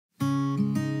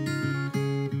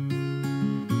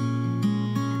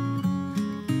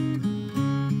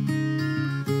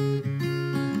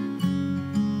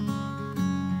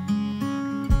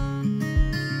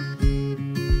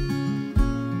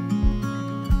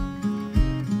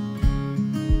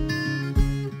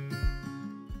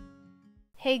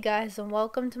Hey guys, and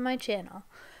welcome to my channel.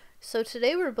 So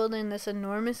today we're building this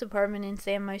enormous apartment in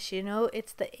Myshuno.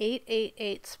 It's the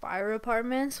 888 Spire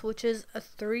Apartments, which is a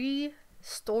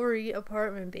 3-story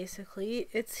apartment basically.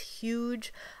 It's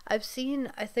huge. I've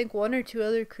seen, I think, one or two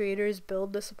other creators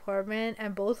build this apartment,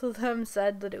 and both of them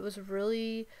said that it was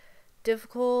really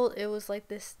difficult. It was like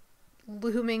this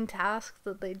looming task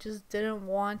that they just didn't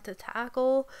want to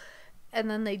tackle, and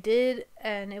then they did,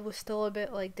 and it was still a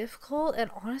bit like difficult.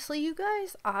 And honestly, you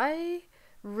guys, I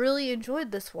really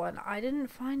enjoyed this one. I didn't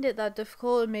find it that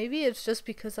difficult, and maybe it's just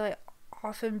because I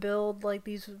often build like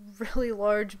these really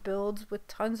large builds with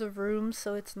tons of rooms,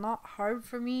 so it's not hard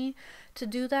for me to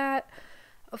do that.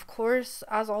 Of course,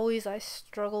 as always, I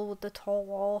struggle with the tall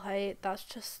wall height. That's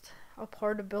just a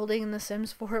part of building in the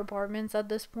Sims 4 apartments at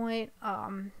this point.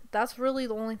 That's really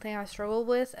the only thing I struggle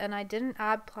with, and I didn't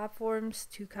add platforms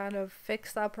to kind of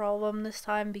fix that problem this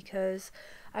time because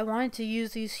I wanted to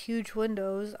use these huge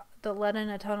windows that let in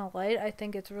a ton of light. I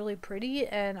think it's really pretty,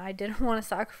 and I didn't want to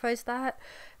sacrifice that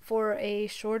for a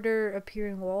shorter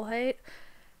appearing wall height.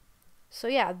 So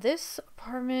yeah, this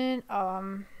apartment,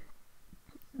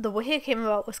 the way it came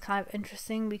about was kind of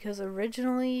interesting because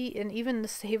originally, and even the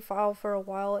save file for a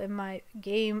while in my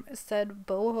game said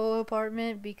boho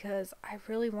apartment, because I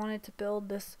really wanted to build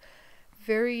this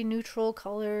very neutral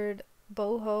colored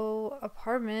boho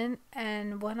apartment.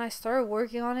 And when I started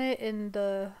working on it in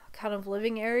the kind of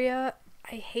living area,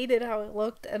 I hated how it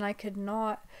looked, and I could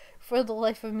not for the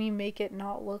life of me make it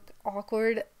not look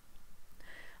awkward.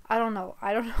 I don't know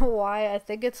why. I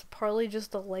think it's partly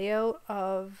just the layout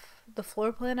of the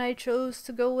floor plan I chose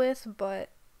to go with, but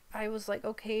I was like,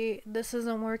 okay, this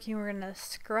isn't working, we're gonna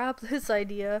scrap this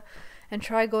idea and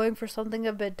try going for something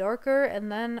a bit darker.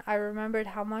 And then I remembered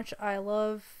how much I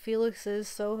love Felix's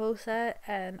Soho set,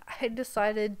 and I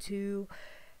decided to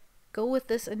go with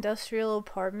this industrial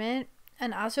apartment.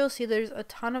 And as you'll see, there's a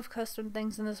ton of custom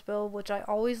things in this build, which I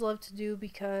always love to do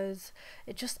because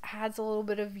it just adds a little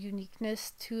bit of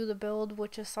uniqueness to the build,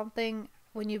 which is something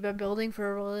when you've been building for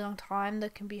a really long time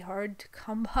that can be hard to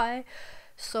come by.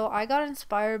 So I got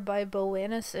inspired by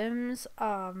Boanna Sims.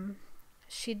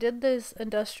 She did this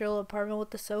industrial apartment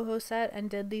with the Soho set and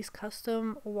did these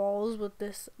custom walls with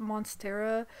this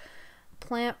Monstera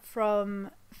plant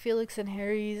from Felix and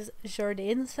Harry's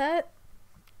Jardin set.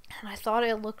 And I thought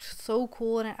it looked so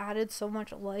cool, and it added so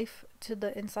much life to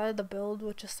the inside of the build,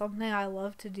 which is something I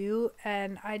love to do.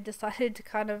 And I decided to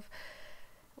kind of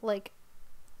like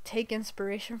take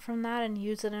inspiration from that and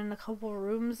use it in a couple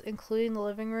rooms, including the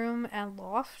living room and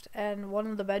loft and one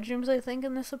of the bedrooms, I think,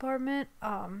 in this apartment.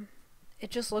 It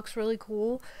just looks really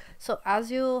cool. So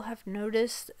as you'll have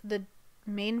noticed, the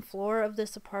main floor of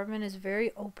this apartment is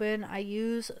very open. I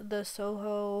use the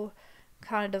Soho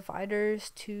kind of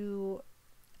dividers to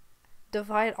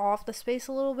divide off the space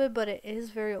a little bit, but it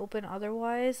is very open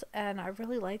otherwise, and I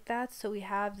really like that. So we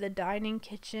have the dining,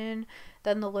 kitchen,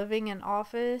 then the living and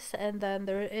office, and then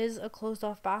there is a closed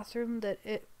off bathroom that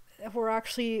we're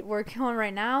actually working on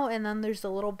right now, and then there's a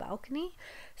little balcony.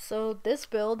 So this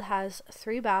build has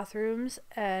 3 bathrooms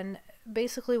and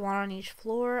basically one on each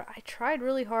floor. I tried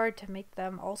really hard to make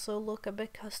them also look a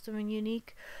bit custom and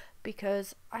unique,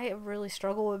 because I really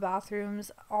struggle with bathrooms.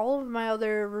 All of my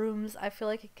other rooms, I feel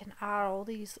like it can add all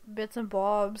these bits and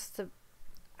bobs to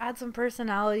add some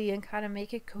personality and kind of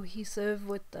make it cohesive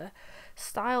with the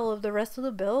style of the rest of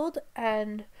the build.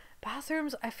 And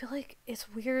bathrooms, I feel like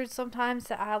it's weird sometimes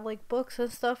to add like books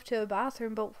and stuff to a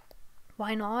bathroom, but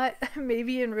why not?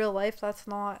 Maybe in real life that's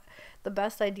not the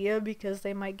best idea because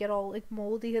they might get all like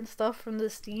moldy and stuff from the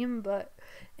steam, but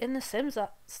in The Sims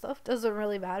that stuff doesn't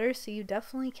really matter, so you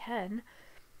definitely can.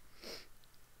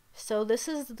 So this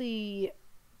is the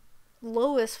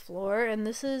lowest floor, and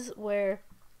this is where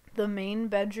the main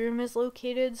bedroom is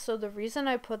located. So the reason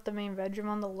I put the main bedroom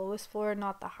on the lowest floor and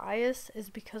not the highest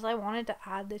is because I wanted to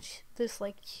add this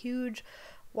like huge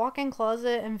walk-in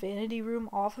closet and vanity room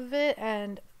off of it,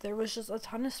 and there was just a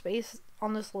ton of space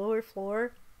on this lower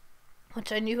floor,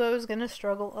 which I knew I was going to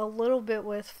struggle a little bit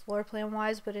with floor plan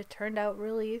wise, but it turned out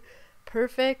really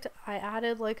perfect. I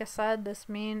added, like I said, this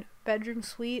main bedroom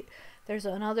suite. There's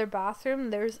another bathroom,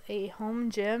 there's a home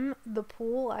gym, the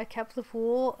pool, I kept the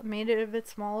pool, made it a bit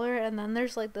smaller, and then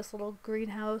there's like this little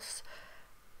greenhouse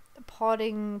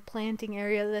potting planting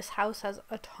area. This house has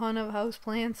a ton of house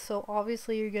plants, so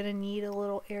obviously you're gonna need a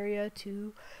little area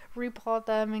to repot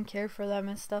them and care for them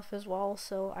and stuff as well,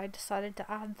 so I decided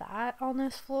to add that on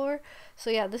this floor. So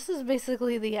yeah, this is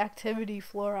basically the activity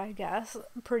floor, I guess,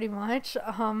 pretty much.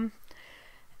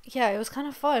 Yeah, it was kind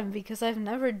of fun because I've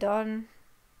never done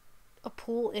a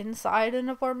pool inside an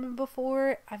apartment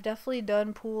before. I've definitely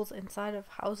done pools inside of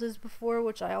houses before,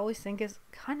 which I always think is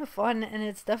kind of fun, and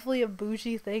it's definitely a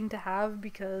bougie thing to have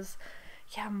because,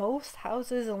 yeah, most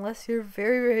houses, unless you're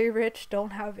very, very rich,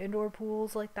 don't have indoor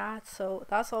pools like that, so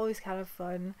that's always kind of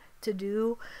fun to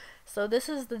do. So this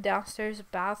is the downstairs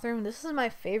bathroom. This is my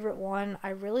favorite one. I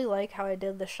really like how I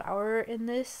did the shower in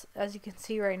this. As you can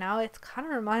see right now, it kind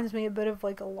of reminds me a bit of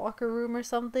like a locker room or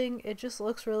something. It just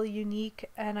looks really unique,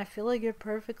 and I feel like it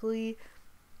perfectly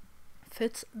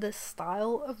fits the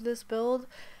style of this build.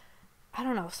 I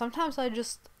don't know, sometimes I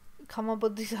just come up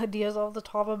with these ideas off the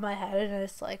top of my head, and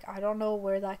it's like I don't know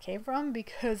where that came from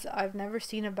because I've never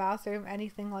seen a bathroom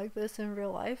anything like this in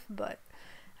real life, but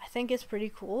I think it's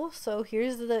pretty cool. So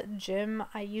here's the gym.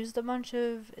 I used a bunch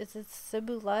of, is it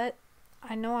Ciboulette?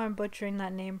 I know I'm butchering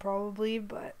that name probably,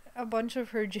 but a bunch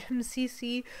of her gym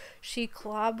CC. She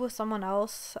collabed with someone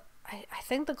else. I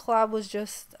think the collab was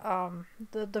just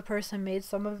the person made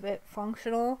some of it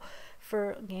functional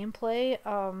for gameplay.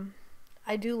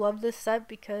 I do love this set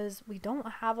because we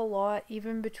don't have a lot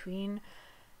even between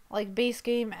like base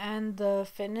game and the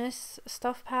fitness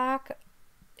stuff pack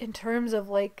in terms of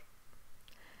like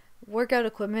workout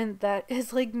equipment that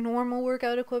is like normal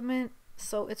workout equipment.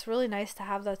 So it's really nice to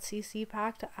have that CC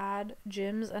pack to add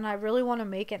gyms, and I really want to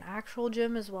make an actual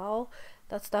gym as well.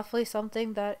 That's definitely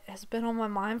something that has been on my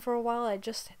mind for a while. I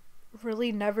just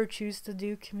really never choose to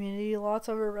do community lots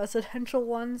over residential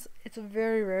ones. It's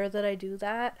very rare that I do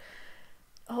that.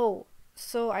 Oh,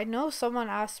 so I know someone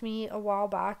asked me a while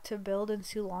back to build in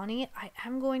Sulani. I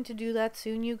am going to do that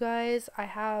soon, you guys. I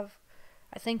have,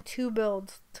 I think, 2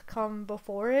 builds to come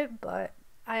before it, but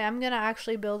I am going to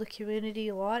actually build a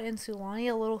community lot in Sulani,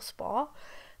 a little spa.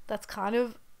 That's kind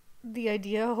of the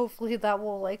idea. Hopefully that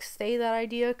will like stay that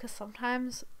idea, because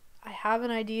sometimes I have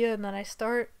an idea and then I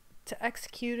start to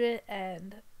execute it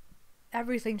and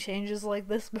everything changes, like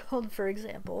this build for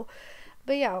example.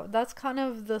 But yeah, that's kind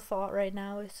of the thought right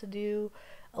now, is to do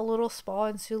a little spa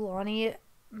in Sulani,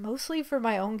 mostly for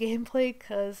my own gameplay,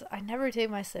 because I never take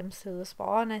my Sims to the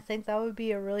spa, and I think that would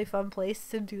be a really fun place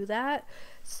to do that.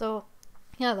 So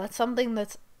yeah, that's something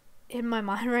that's in my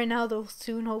mind right now that will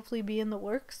soon hopefully be in the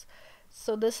works.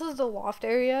 So this is the loft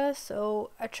area. So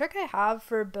a trick I have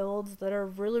for builds that are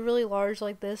really, really large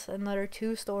like this and that are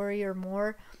 2-story or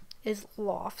more is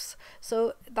lofts.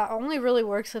 So that only really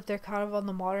works if they're kind of on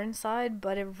the modern side,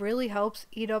 but it really helps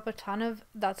eat up a ton of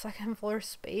that second floor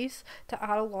space to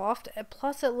add a loft. And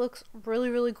plus it looks really,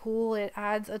 really cool. It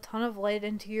adds a ton of light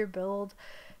into your build.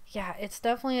 Yeah, it's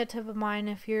definitely a tip of mine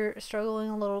if you're struggling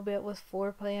a little bit with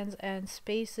floor plans and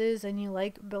spaces and you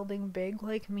like building big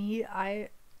like me. I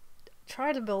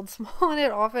try to build small and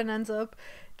it often ends up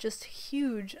just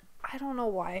huge. I don't know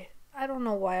why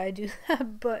I do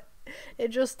that, but it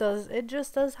just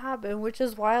does happen, which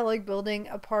is why I like building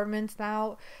apartments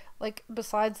now, like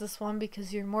besides this one,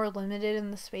 because you're more limited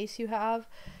in the space you have.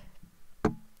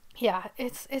 Yeah,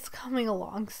 it's coming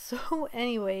along. So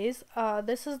anyways,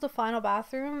 this is the final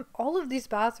bathroom. All of these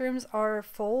bathrooms are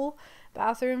full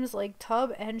bathrooms, like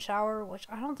tub and shower, which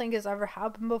I don't think has ever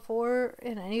happened before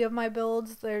in any of my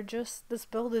builds. This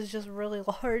build is just really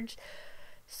large.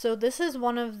 So this is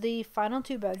one of the final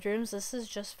 2 bedrooms. This is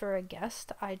just for a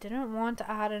guest. I didn't want to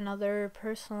add another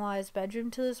personalized bedroom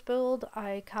to this build.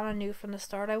 I kind of knew from the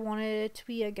start I wanted it to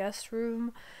be a guest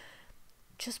room,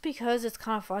 just because it's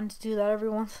kind of fun to do that every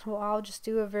once in a while. Just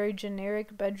do a very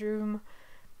generic bedroom,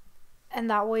 and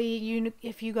that way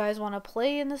if you guys want to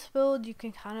play in this build, you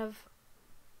can kind of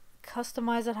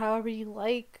customize it however you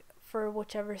like for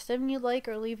whichever sim you like,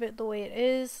 or leave it the way it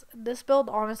is. This build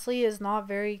honestly is not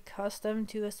very custom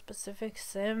to a specific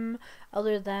sim,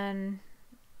 other than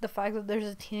the fact that there's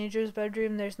a teenager's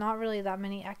bedroom. There's not really that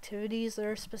many activities that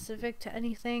are specific to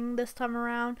anything this time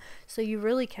around, so you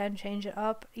really can change it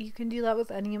up. You can do that with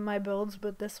any of my builds,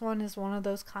 but this one is one of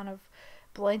those kind of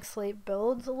blank slate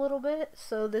builds a little bit.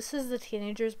 So this is the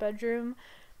teenager's bedroom.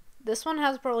 This one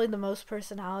has probably the most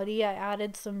personality. I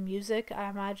added some music.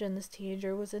 I imagine this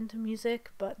teenager was into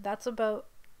music, but that's about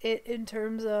it in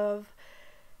terms of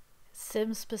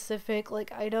sim specific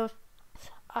like items.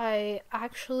 I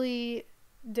actually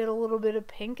did a little bit of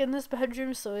pink in this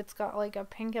bedroom, so it's got like a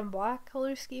pink and black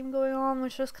color scheme going on,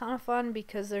 which was kind of fun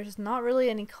because there's not really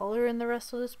any color in the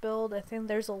rest of this build. I think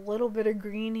there's a little bit of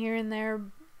green here and there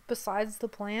besides the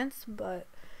plants, but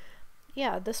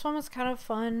yeah, this one was kind of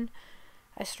fun.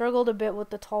 I struggled a bit with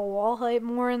the tall wall height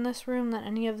more in this room than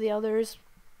any of the others,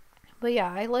 but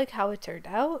yeah, I like how it turned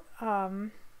out.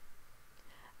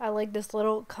 I like this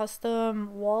little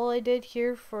custom wall I did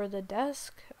here for the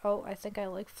desk. Oh, I think I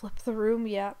like flipped the room.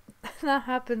 Yeah, that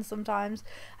happens sometimes.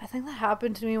 I think that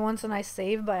happened to me once and I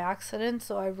saved by accident,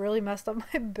 so I really messed up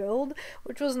my build,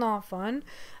 which was not fun.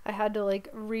 I had to like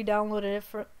re-download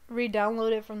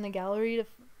it from the gallery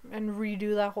and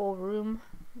redo that whole room.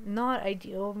 Not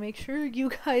ideal. Make sure you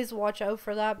guys watch out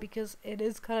for that because it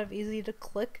is kind of easy to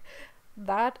click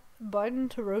that button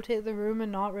to rotate the room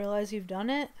and not realize you've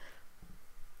done it.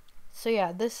 So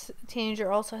yeah, this teenager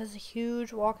also has a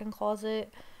huge walk-in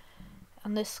closet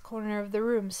on this corner of the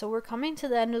room. So we're coming to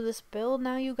the end of this build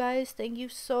now, you guys. Thank you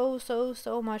so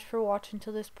much for watching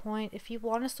to this point. If you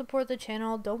want to support the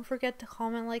channel, don't forget to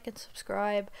comment, like, and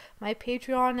subscribe. My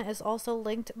Patreon is also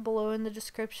linked below in the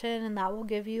description, and that will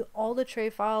give you all the tray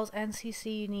files and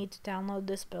CC you need to download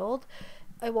this build.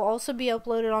 It will also be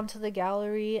uploaded onto the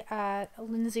gallery at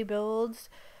lindsaybuilds.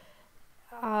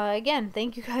 Again,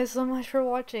 thank you guys so much for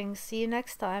watching. See you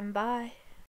next time. Bye.